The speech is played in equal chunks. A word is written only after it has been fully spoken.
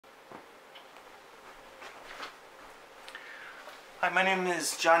Hi, my name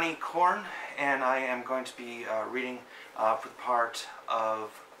is Johnny Korn, and I am going to be reading for the part of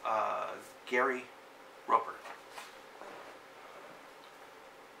Garry, Ropar.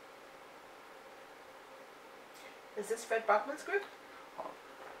 Is this Fred Bachman's group?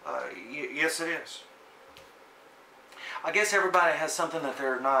 Yes, it is. I guess everybody has something that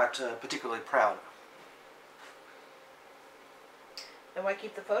they're not particularly proud of. Then why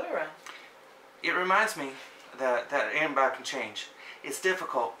keep the photo around? It reminds me that anybody can change. It's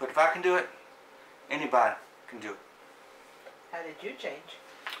difficult, but if I can do it, anybody can do it. How did you change?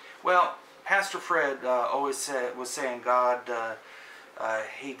 Well, Pastor Fred always was saying God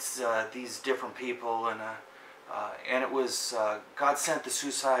hates these different people, and it was God sent the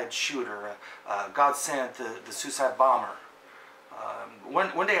suicide shooter. God sent the suicide bomber.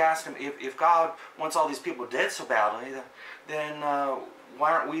 One day I asked him, if God wants all these people dead so badly, then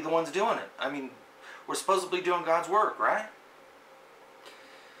why aren't we the ones doing it? I mean, we're supposed to be doing God's work, right?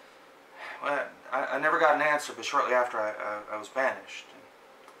 Well, I never got an answer, but shortly after I was banished.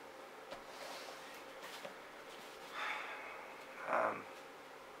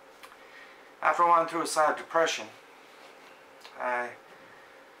 After I went through a side of depression, I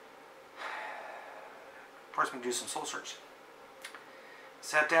forced me to do some soul searching.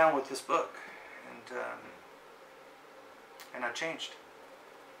 Sat down with this book, and I changed.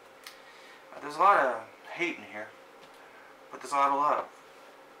 There's a lot of hate in here, but there's a lot of love.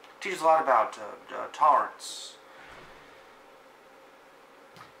 It teaches a lot about tolerance.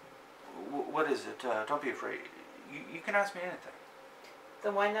 What is it? Don't be afraid. You can ask me anything.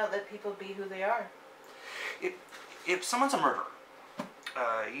 Then why not let people be who they are? If someone's a murderer,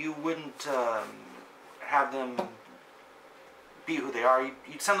 you wouldn't have them be who they are.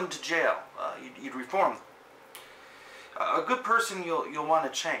 You'd send them to jail. You'd reform them. A good person you'll want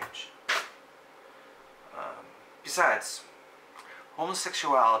to change. Besides,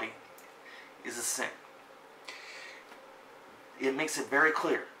 homosexuality is a sin. It makes it very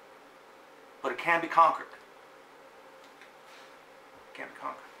clear, but it can be conquered. It can be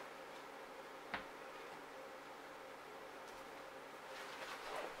conquered.